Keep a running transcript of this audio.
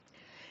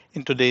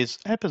In today's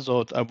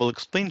episode, I will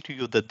explain to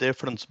you the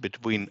difference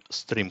between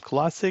Stream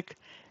Classic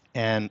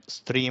and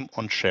Stream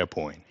on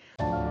SharePoint.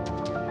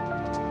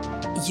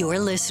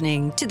 You're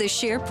listening to the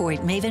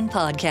SharePoint Maven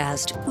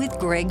podcast with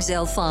Greg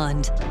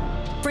Zelfond,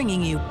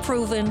 bringing you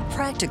proven,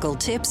 practical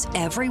tips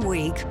every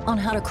week on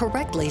how to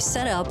correctly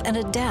set up and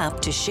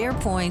adapt to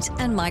SharePoint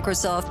and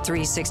Microsoft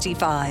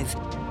 365.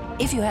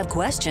 If you have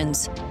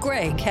questions,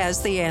 Greg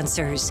has the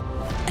answers.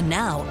 And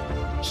now,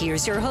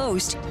 here's your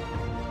host,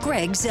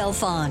 Greg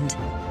Zelfond.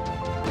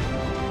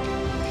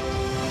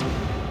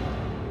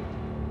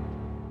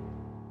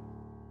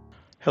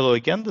 Hello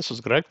again, this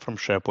is Greg from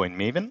SharePoint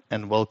Maven,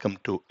 and welcome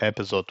to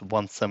episode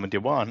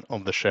 171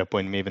 of the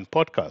SharePoint Maven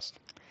podcast.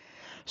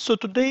 So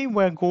today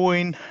we're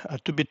going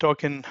to be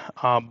talking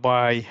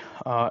by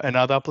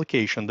another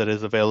application that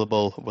is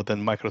available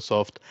within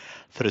Microsoft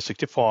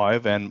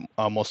 365, and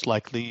most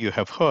likely you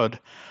have heard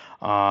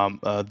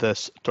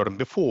this term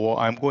before.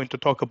 I'm going to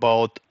talk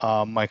about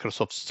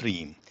Microsoft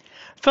Stream.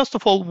 First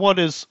of all, what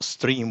is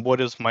Stream?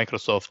 What is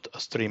Microsoft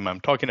Stream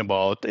I'm talking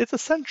about? It's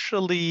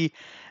essentially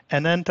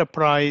an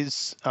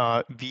enterprise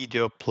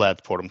video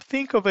platform.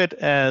 Think of it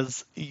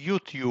as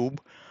YouTube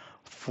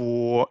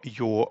for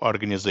your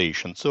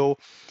organization. So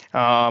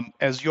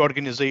as your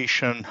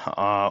organization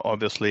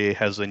obviously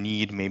has a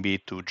need maybe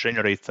to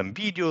generate some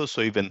videos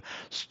or even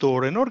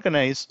store and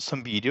organize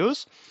some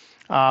videos,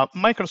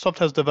 Microsoft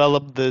has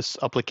developed this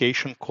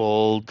application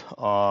called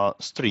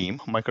Stream,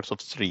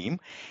 Microsoft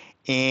Stream,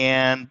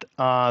 and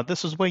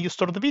this is where you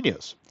store the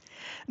videos.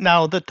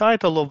 Now, the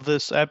title of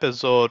this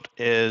episode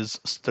is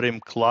Stream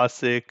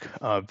Classic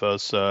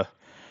versus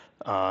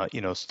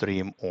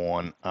Stream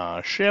on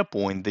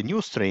SharePoint, the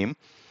new Stream.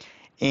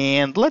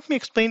 And let me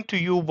explain to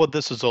you what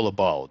this is all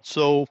about.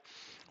 So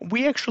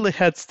we actually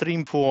had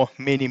Stream for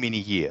many, many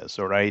years,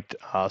 all right?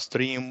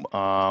 Stream,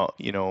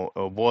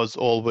 was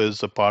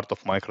always a part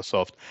of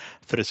Microsoft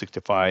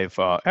 365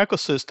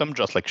 ecosystem,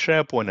 just like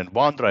SharePoint and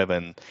OneDrive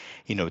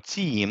and,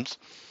 Teams.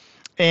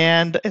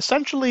 And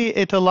essentially,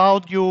 it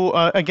allowed you,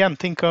 again,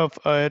 think of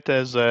it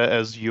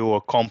as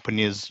your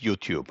company's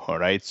YouTube, all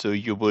right? So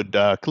you would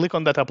click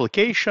on that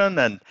application,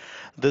 and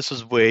this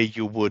is where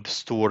you would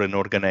store and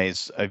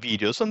organize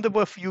videos. And there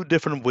were a few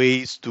different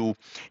ways to,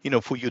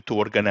 for you to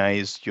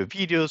organize your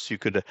videos. You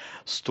could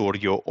store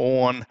your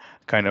own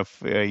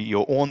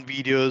your own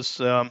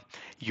videos.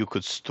 You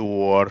could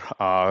store,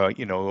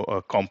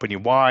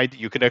 company-wide.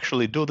 You could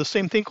actually do the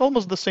same thing,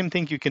 almost the same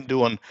thing you can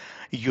do on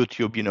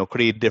YouTube,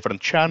 create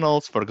different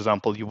channels. For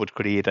example, you would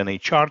create an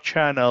HR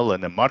channel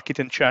and a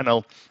marketing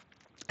channel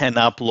and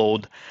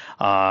upload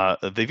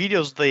the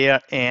videos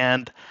there.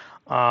 And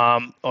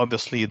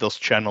obviously, those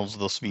channels,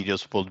 those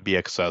videos will be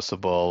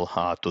accessible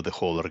to the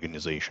whole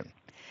organization.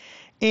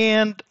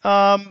 And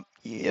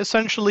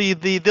essentially,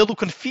 the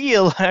look and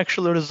feel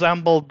actually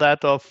resembled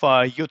that of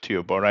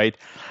YouTube. All right,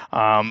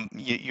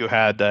 you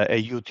had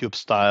a YouTube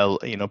style,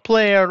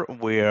 player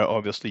where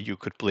obviously you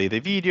could play the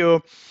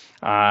video,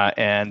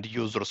 and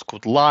users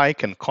could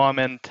like and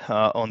comment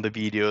on the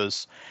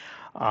videos.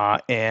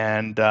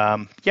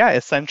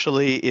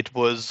 Essentially, it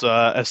was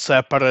a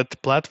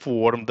separate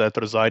platform that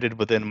resided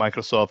within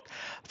Microsoft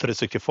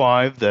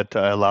 365 that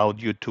allowed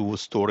you to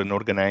store and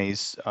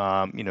organize,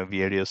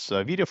 various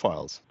video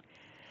files.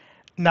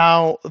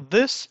 Now,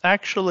 this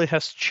actually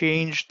has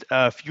changed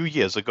a few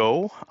years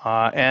ago,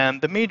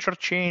 and the major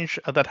change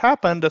that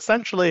happened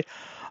essentially.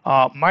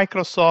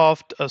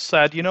 Microsoft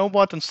said, you know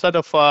what? Instead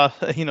of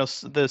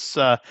this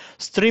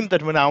stream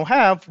that we now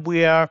have,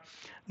 we are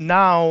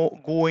now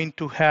going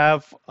to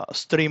have a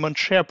stream on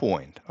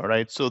SharePoint. All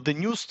right. So the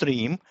new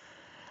stream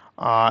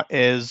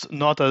is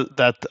not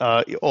that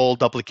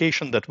old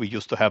application that we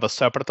used to have a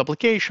separate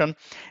application.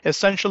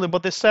 Essentially,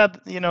 what they said,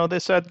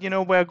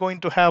 we're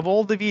going to have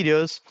all the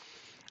videos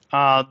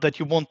that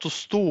you want to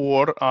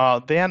store.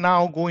 They are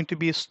now going to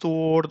be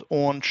stored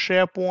on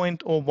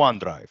SharePoint or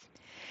OneDrive.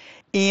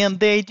 And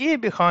the idea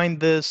behind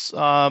this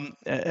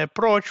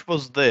approach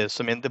was this.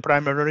 The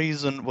primary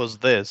reason was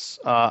this.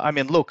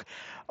 Look,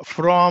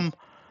 from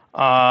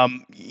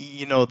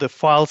the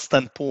file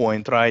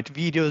standpoint, right?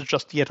 Video is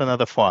just yet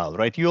another file,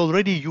 right? You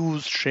already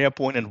use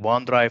SharePoint and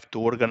OneDrive to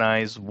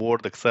organize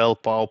Word, Excel,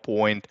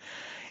 PowerPoint,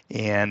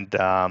 and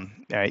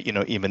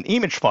even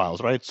image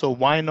files, right? So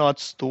why not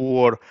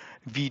store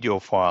video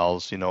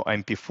files,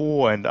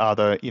 MP4 and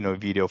other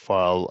video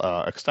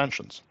file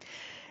extensions?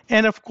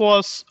 And of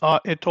course,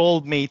 it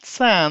all made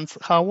sense.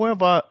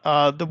 However,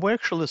 there were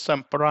actually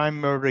some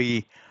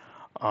primary,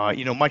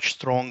 much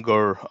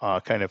stronger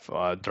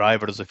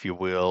drivers, if you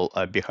will,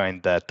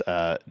 behind that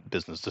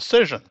business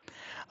decision.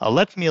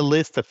 Let me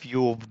list a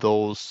few of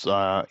those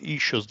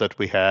issues that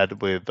we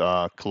had with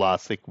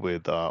Classic,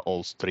 with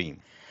Allstream.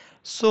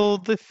 So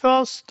the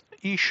first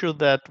issue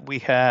that we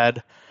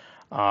had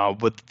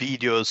with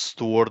videos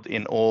stored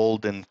in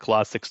old and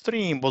classic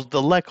Stream was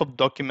the lack of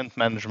document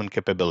management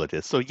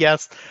capabilities. So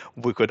yes,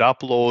 we could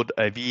upload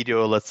a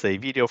video, let's say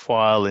video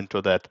file,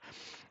 into that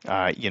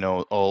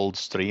old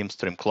Stream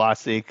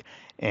Classic,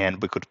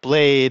 and we could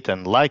play it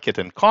and like it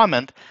and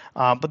comment.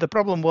 But the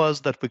problem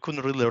was that we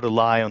couldn't really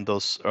rely on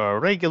those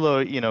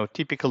regular,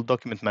 typical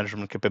document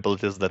management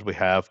capabilities that we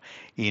have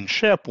in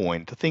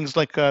SharePoint. Things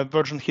like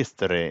version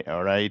history,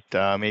 all right,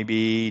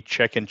 maybe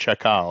check in,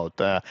 check out,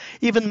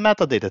 even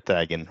metadata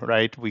tagging,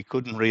 right? We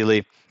couldn't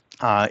really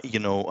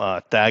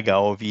tag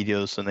our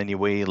videos in any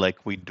way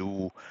like we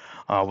do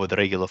with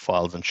regular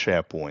files in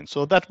SharePoint.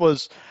 So that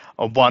was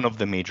one of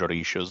the major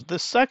issues. The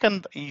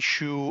second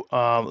issue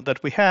that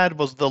we had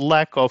was the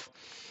lack of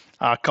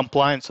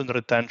compliance and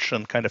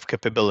retention kind of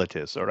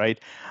capabilities. All right.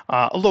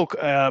 Look,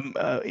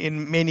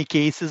 in many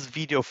cases,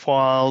 video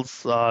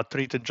files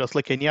treated just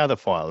like any other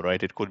file,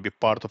 right? It could be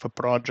part of a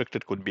project.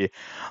 It could be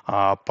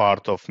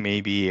part of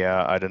maybe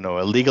I don't know,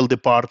 a legal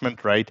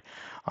department, right?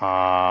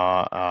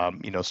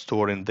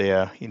 Stored in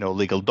their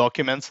legal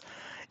documents.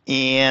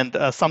 And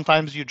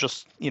sometimes you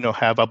just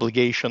have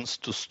obligations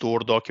to store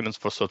documents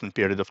for a certain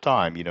period of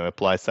time,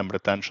 apply some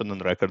retention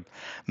and record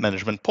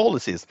management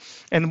policies.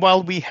 And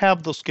while we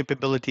have those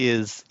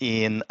capabilities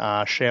in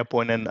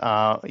SharePoint and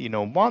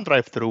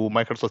OneDrive through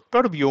Microsoft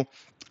Purview,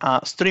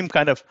 Stream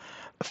kind of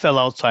fell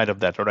outside of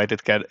that, right?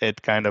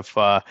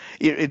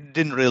 It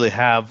didn't really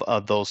have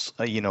those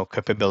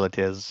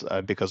capabilities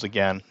because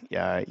again,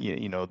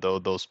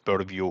 those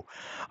purview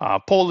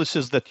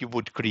policies that you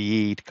would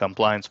create,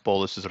 compliance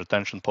policies,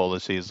 retention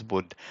policies,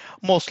 would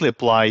mostly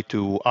apply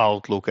to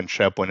Outlook and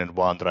SharePoint and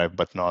OneDrive,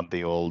 but not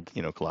the old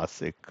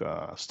classic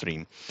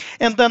Stream.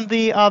 And then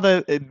the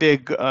other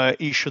big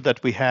issue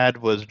that we had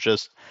was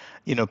just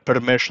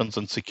permissions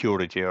and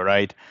security,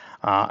 right?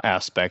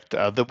 Aspect.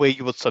 The way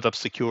you would set up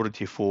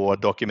security for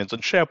documents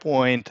in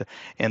SharePoint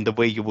and the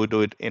way you would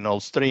do it in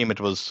Stream, it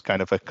was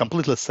kind of a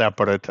completely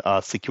separate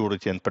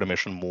security and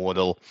permission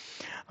model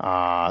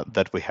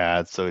that we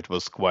had. So it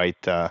was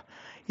quite,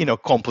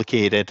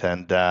 complicated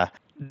and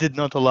did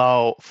not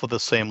allow for the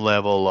same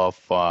level of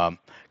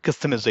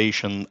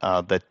customization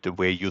that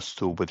we're used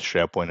to with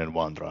SharePoint and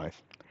OneDrive.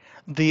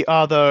 The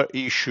other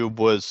issue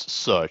was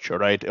search, all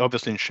right?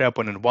 Obviously, in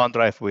SharePoint and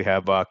OneDrive, we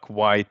have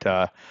quite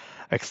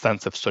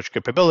extensive search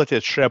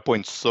capabilities.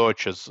 SharePoint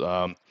search is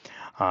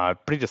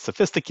pretty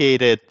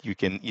sophisticated. You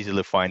can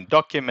easily find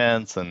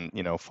documents and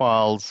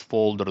files,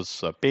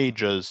 folders,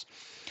 pages,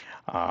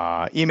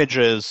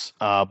 images,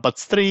 but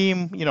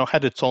Stream,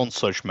 had its own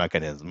search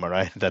mechanism,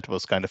 right? That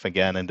was kind of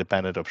again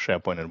independent of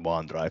SharePoint and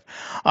OneDrive.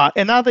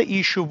 Another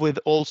issue with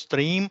all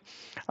Stream,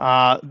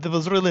 there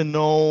was really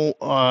no,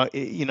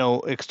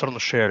 external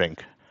sharing.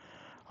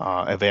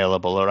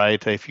 Available, all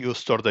right? If you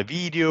stored a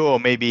video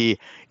or maybe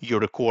you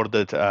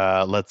recorded,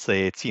 let's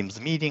say, a Teams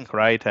meeting,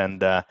 right?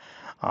 And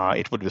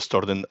it would be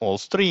stored in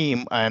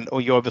Stream, and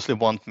you obviously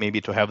want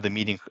maybe to have the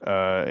meeting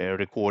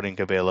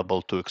recording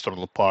available to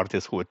external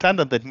parties who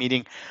attended that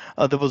meeting.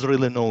 There was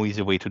really no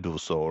easy way to do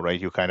so, right?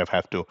 You kind of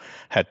had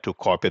to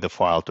copy the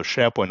file to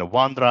SharePoint or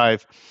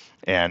OneDrive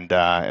and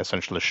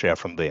essentially share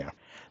from there.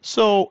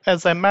 So,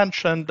 as I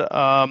mentioned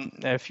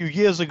a few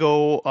years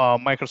ago,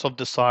 Microsoft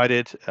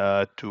decided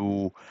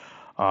to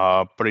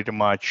pretty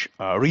much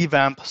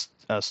revamp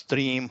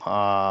Stream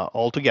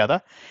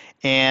altogether.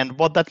 And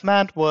what that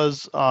meant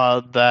was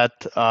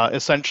that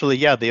essentially,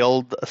 yeah, the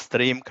old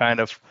Stream kind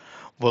of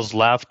was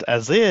left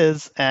as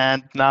is.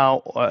 And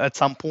now, at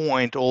some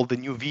point, all the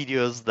new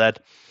videos that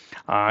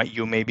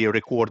you maybe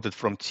recorded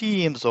from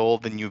Teams, all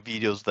the new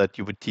videos that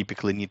you would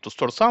typically need to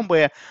store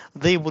somewhere,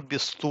 they would be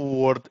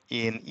stored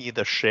in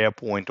either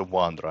SharePoint or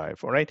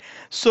OneDrive, all right?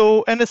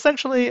 So, and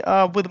essentially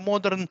with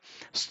modern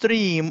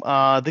Stream,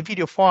 the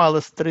video file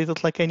is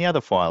treated like any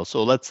other file.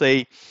 So let's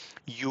say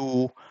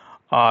you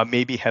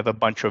maybe have a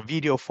bunch of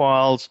video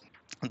files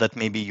that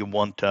maybe you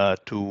want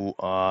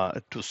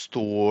to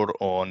store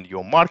on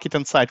your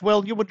marketing site.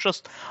 Well, you would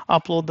just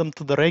upload them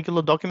to the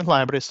regular document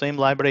library, same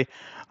library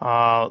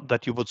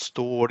that you would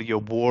store your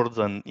Words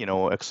and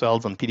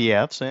Excels and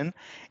PDFs in.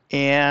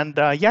 And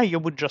yeah, you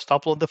would just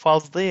upload the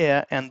files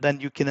there, and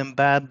then you can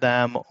embed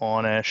them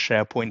on a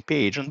SharePoint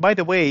page. And by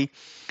the way,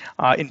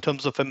 in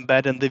terms of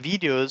embedding the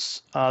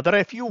videos, there are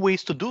a few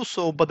ways to do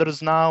so, but there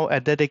is now a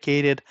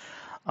dedicated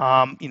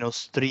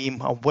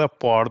Stream web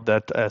part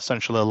that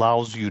essentially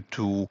allows you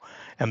to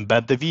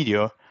embed the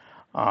video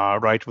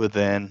right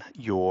within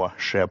your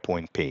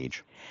SharePoint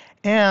page.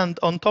 And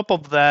on top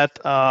of that,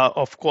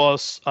 of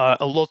course,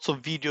 lots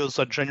of videos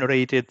are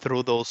generated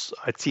through those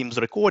Teams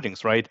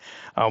recordings, right?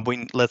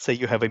 When, let's say,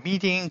 you have a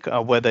meeting,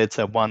 whether it's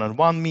a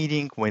one-on-one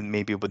meeting, when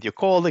maybe with your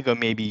colleague, or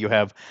maybe you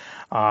have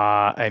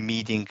a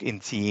meeting in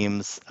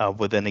Teams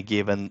within a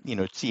given,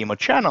 team or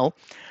channel.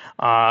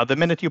 The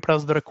minute you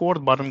press the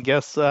record button,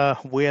 guess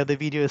where the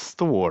video is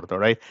stored, all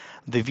right?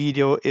 The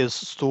video is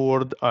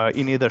stored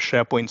in either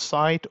SharePoint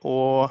site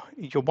or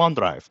your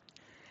OneDrive.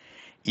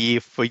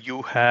 If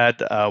you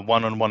had a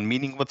one-on-one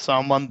meeting with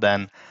someone,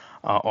 then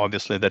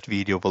Obviously, that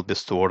video will be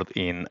stored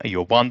in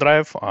your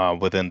OneDrive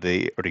within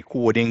the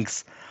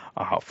recordings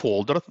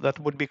folder that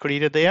would be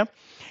created there.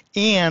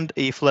 And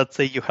if, let's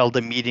say, you held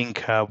a meeting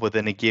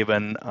within a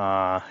given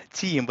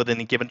team, within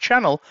a given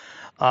channel,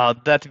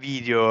 that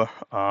video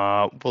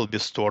will be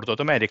stored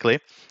automatically,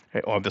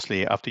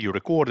 obviously, after you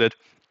record it,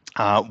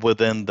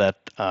 within that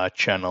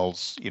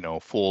channel's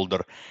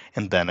folder.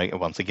 And then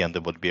once again,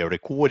 there would be a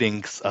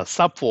recordings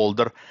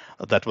subfolder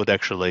that would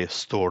actually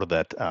store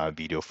that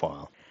video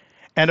file.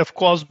 And of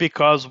course,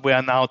 because we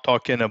are now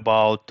talking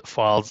about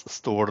files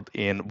stored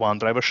in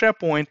OneDrive or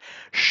SharePoint,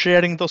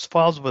 sharing those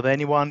files with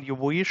anyone you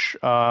wish,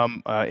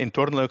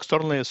 internally or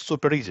externally, is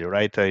super easy,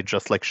 right?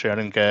 Just like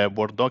sharing a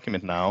Word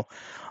document now,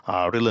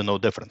 really no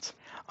difference.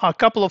 A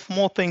couple of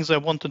more things I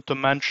wanted to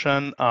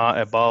mention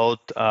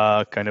about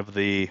kind of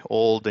the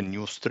old and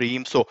new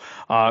stream. So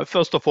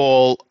first of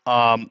all,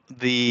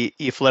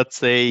 if let's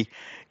say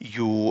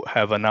you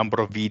have a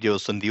number of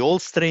videos in the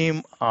old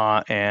stream,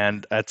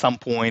 and at some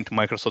point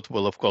Microsoft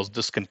will of course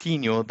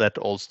discontinue that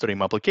old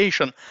stream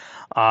application,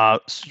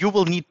 so you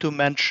will need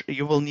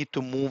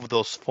to move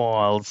those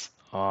files,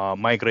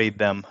 migrate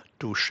them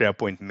to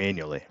SharePoint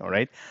manually. All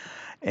right.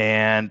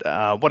 And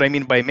what I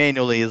mean by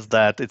manually is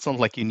that it's not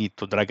like you need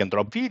to drag and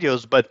drop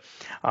videos, but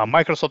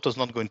Microsoft is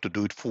not going to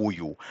do it for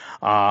you.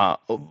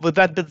 With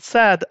that being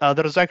said,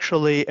 there is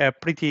actually a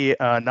pretty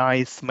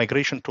nice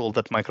migration tool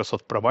that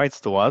Microsoft provides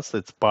to us.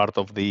 It's part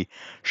of the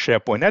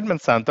SharePoint Admin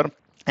Center.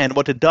 And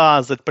what it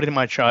does, it pretty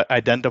much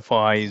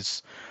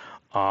identifies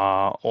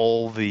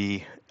all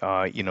the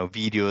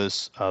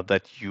videos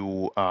that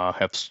you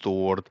have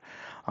stored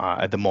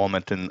at the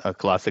moment in a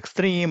classic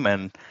stream,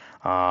 and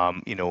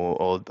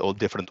all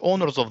different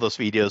owners of those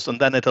videos, and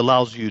then it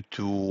allows you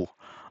to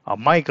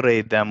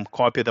migrate them,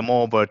 copy them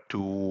over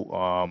to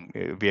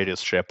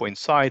various SharePoint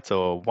sites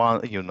or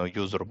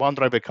user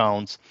OneDrive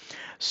accounts.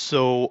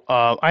 So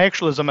I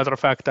actually, as a matter of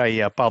fact,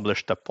 I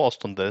published a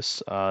post on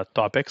this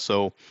topic.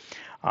 So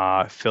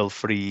feel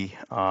free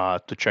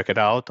to check it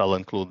out. I'll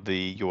include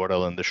the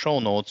URL in the show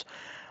notes.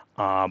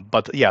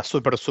 But yeah,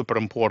 super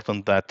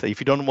important that if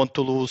you don't want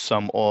to lose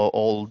some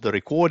old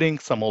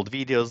recordings, some old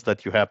videos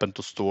that you happen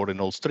to store in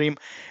old stream,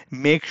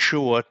 make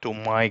sure to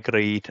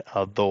migrate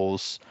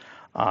those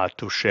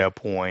to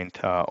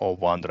SharePoint or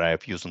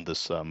OneDrive using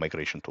this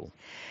migration tool.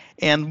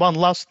 And one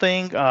last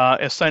thing,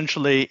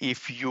 essentially,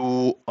 if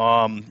you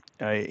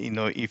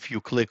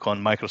click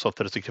on Microsoft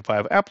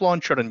 365 App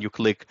Launcher and you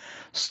click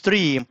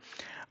Stream,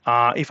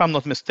 if I'm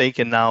not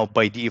mistaken now,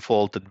 by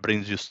default, it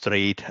brings you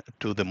straight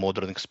to the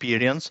modern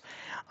experience.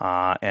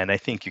 And I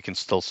think you can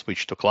still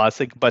switch to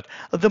classic. But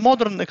the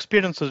modern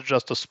experience is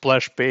just a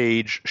splash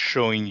page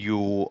showing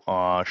you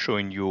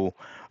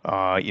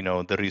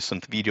the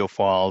recent video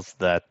files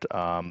that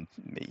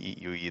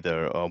you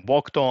either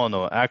worked on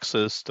or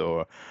accessed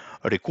or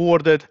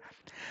recorded.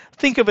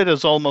 Think of it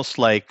as almost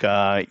like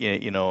a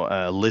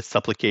lists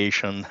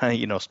application,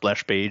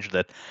 splash page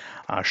that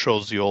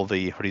shows you all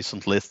the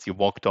recent lists you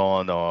worked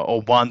on,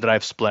 or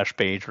OneDrive splash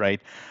page,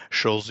 right?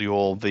 Shows you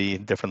all the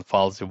different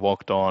files you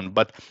worked on.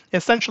 But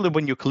essentially,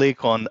 when you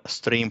click on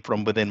Stream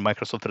from within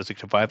Microsoft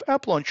 365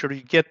 App Launcher,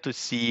 you get to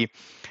see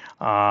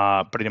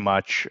pretty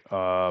much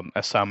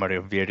a summary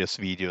of various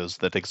videos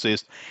that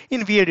exist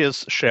in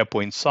various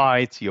SharePoint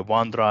sites, your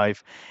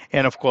OneDrive,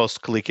 and of course,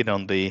 clicking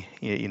on the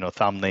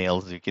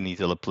thumbnails, you can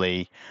easily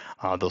play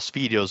those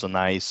videos. A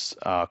nice,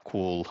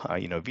 cool,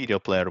 video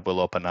player will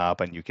open up,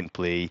 and you can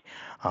play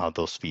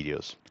those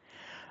videos.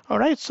 All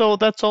right, so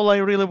that's all I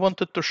really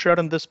wanted to share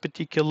in this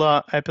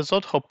particular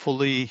episode.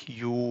 Hopefully,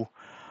 you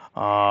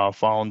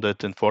found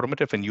it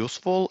informative and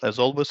useful. As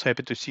always,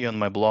 happy to see you on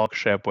my blog,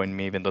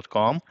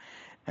 SharePointMaven.com.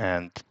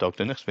 And talk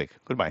to you next week.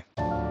 Goodbye.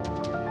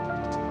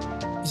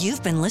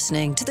 You've been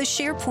listening to the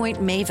SharePoint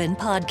Maven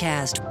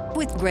podcast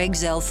with Greg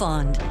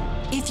Zelfond.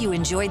 If you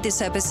enjoyed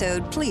this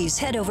episode, please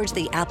head over to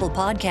the Apple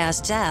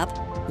Podcasts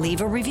app,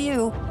 leave a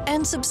review,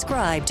 and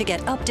subscribe to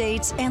get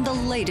updates and the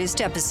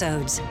latest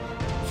episodes.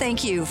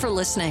 Thank you for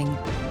listening.